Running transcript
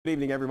Good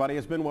evening, everybody.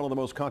 It's been one of the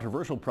most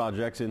controversial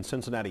projects in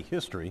Cincinnati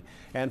history,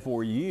 and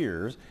for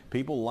years,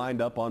 people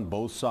lined up on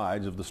both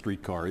sides of the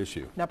streetcar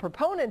issue. Now,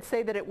 proponents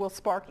say that it will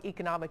spark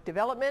economic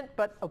development,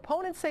 but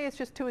opponents say it's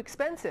just too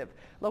expensive.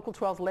 Local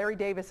 12's Larry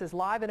Davis is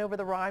live and over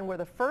the Rhine, where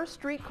the first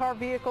streetcar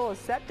vehicle is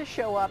set to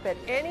show up at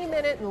any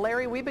minute. And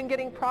Larry, we've been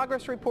getting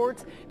progress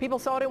reports. People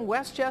saw it in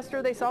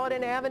Westchester. They saw it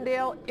in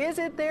Avondale. Is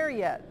it there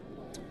yet?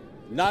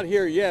 Not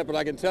here yet, but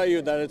I can tell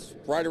you that it's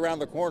right around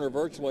the corner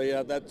virtually.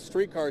 That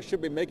streetcar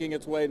should be making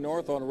its way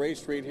north on Ray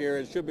Street here.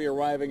 It should be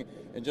arriving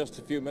in just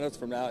a few minutes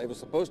from now. It was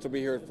supposed to be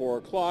here at 4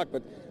 o'clock,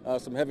 but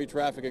some heavy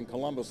traffic in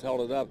Columbus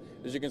held it up.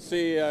 As you can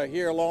see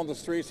here along the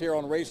streets here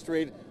on Ray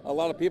Street, a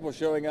lot of people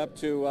showing up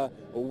to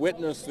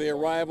witness the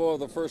arrival of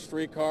the first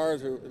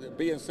streetcars who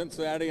be in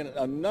Cincinnati in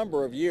a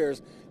number of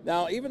years.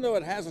 Now, even though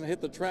it hasn't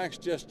hit the tracks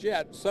just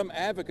yet, some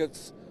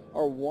advocates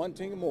are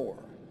wanting more.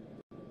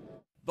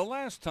 The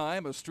last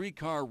time a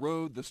streetcar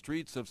rode the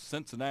streets of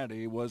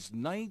Cincinnati was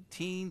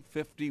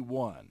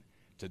 1951.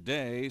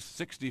 Today,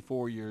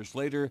 64 years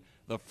later,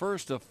 the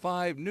first of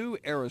 5 new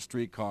era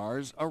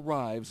streetcars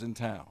arrives in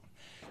town.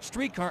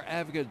 Streetcar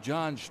advocate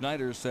John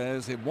Schneider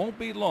says it won't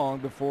be long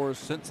before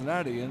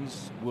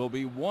Cincinnatians will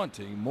be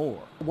wanting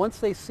more. Once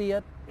they see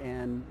it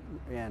and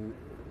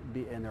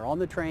they're on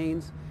the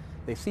trains,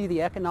 they see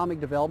the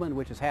economic development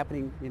which is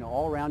happening,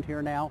 all around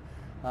here now.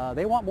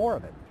 They want more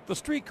of it. The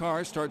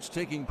streetcar starts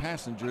taking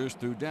passengers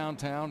through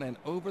downtown and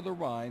over the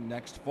Rhine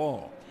next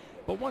fall.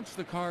 But once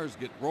the cars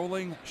get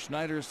rolling,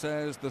 Schneider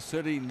says the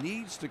city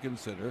needs to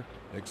consider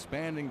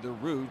expanding the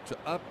route to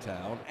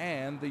Uptown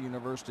and the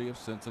University of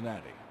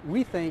Cincinnati.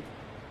 We think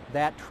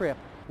that trip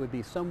would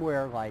be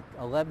somewhere like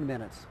 11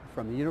 minutes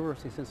from the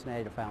University of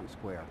Cincinnati to Fountain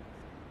Square.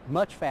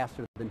 Much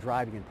faster than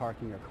driving and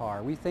parking your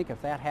car. We think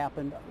if that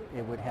happened,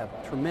 it would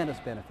have tremendous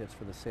benefits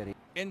for the city.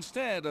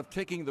 Instead of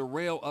taking the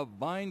rail of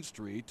Vine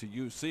Street to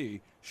UC,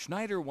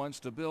 Schneider wants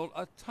to build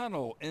a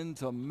tunnel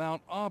into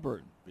Mount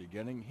Auburn,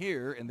 beginning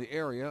here in the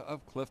area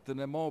of Clifton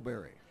and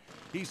Mulberry.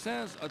 He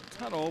says a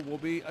tunnel will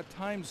be a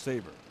time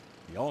saver.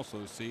 He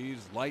also sees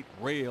light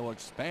rail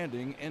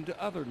expanding into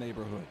other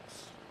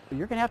neighborhoods.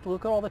 You're going to have to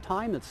look at all the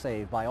time that's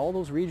saved by all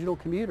those regional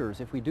commuters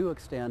if we do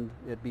extend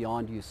it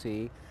beyond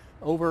UC.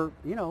 Over,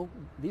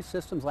 these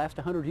systems last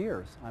 100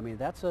 years. I mean,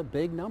 that's a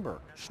big number.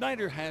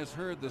 Schneider has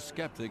heard the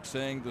skeptics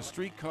saying the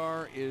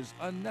streetcar is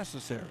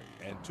unnecessary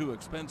and too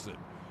expensive,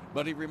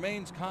 but he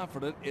remains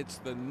confident it's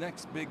the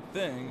next big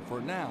thing for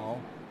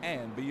now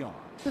and beyond.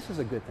 This is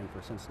a good thing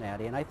for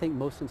Cincinnati, and I think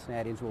most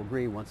Cincinnatians will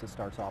agree once it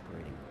starts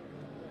operating.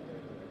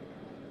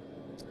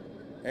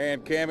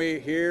 And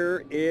Cammie,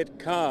 here it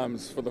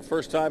comes. For the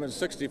first time in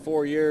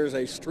 64 years,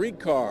 a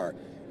streetcar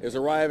is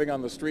arriving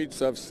on the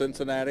streets of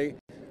Cincinnati.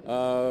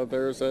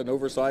 There's an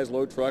oversized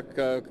load truck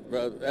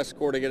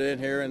escorting it in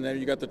here, and then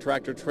you got the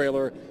tractor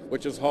trailer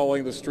which is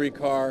hauling the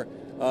streetcar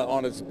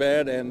on its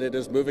bed, and it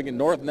is moving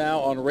north now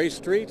on Ray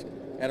Street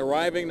and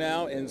arriving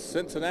now in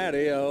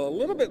Cincinnati. A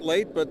little bit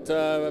late, but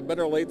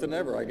better late than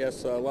never, I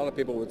guess a lot of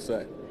people would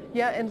say.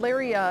 Yeah, and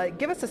Larry,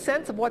 give us a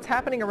sense of what's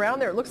happening around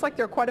there. It looks like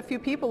there are quite a few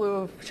people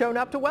who have shown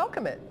up to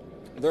welcome it.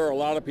 There are a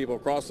lot of people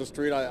across the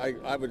street.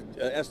 I would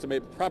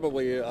estimate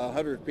probably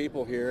 100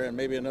 people here and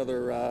maybe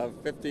another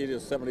 50 to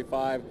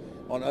 75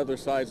 on other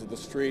sides of the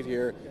street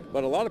here.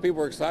 But a lot of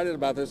people are excited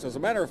about this. As a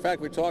matter of fact,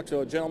 we talked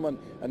to a gentleman,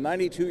 a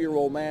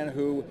 92-year-old man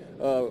who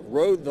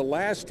rode the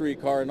last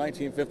streetcar in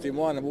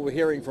 1951, and we'll be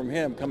hearing from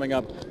him coming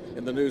up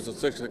in the news at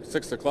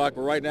 6 o'clock.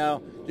 But right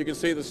now, you can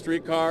see the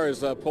streetcar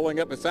is pulling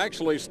up. It's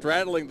actually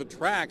straddling the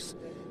tracks,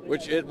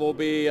 which it will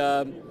be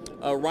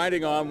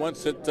riding on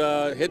once it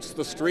hits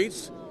the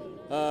streets.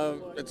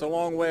 It's a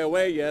long way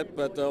away yet,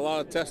 but a lot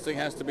of testing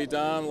has to be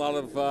done. A lot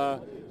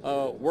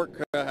of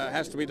work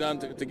has to be done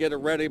to get it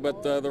ready,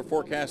 but they're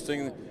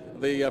forecasting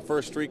the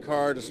first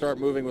streetcar to start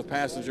moving with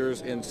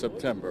passengers in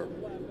September.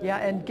 Yeah,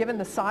 and given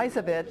the size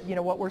of it,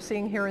 what we're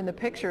seeing here in the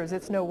pictures,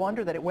 it's no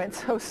wonder that it went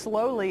so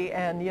slowly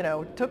and,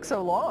 took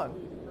so long.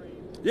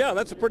 Yeah,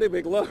 that's a pretty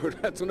big load.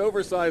 That's an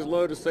oversized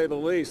load, to say the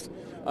least.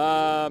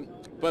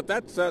 But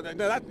that's,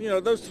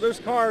 those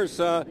cars,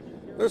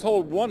 those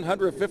hold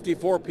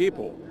 154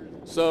 people.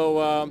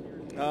 So,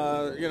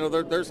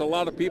 there's a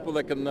lot of people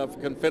that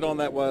can fit on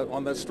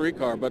that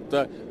streetcar. But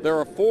there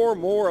are 4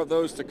 more of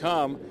those to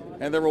come,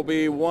 and there will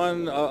be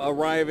one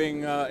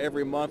arriving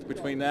every month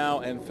between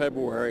now and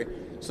February.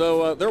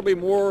 So there will be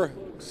more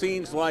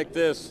scenes like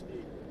this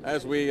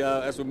as we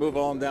move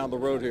on down the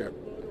road here.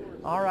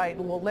 All right.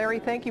 Well, Larry,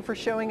 thank you for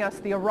showing us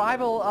the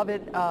arrival of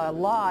it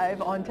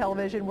live on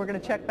television. We're going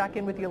to check back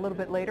in with you a little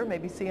bit later,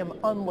 maybe see him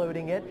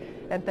unloading it.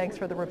 And thanks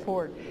for the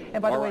report.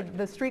 And by the way,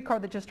 the streetcar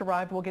that just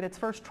arrived will get its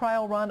first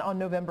trial run on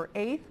November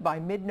 8th. By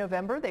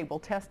mid-November, they will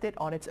test it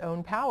on its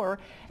own power.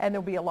 And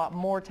there'll be a lot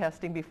more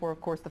testing before,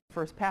 of course, the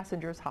first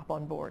passengers hop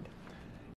on board.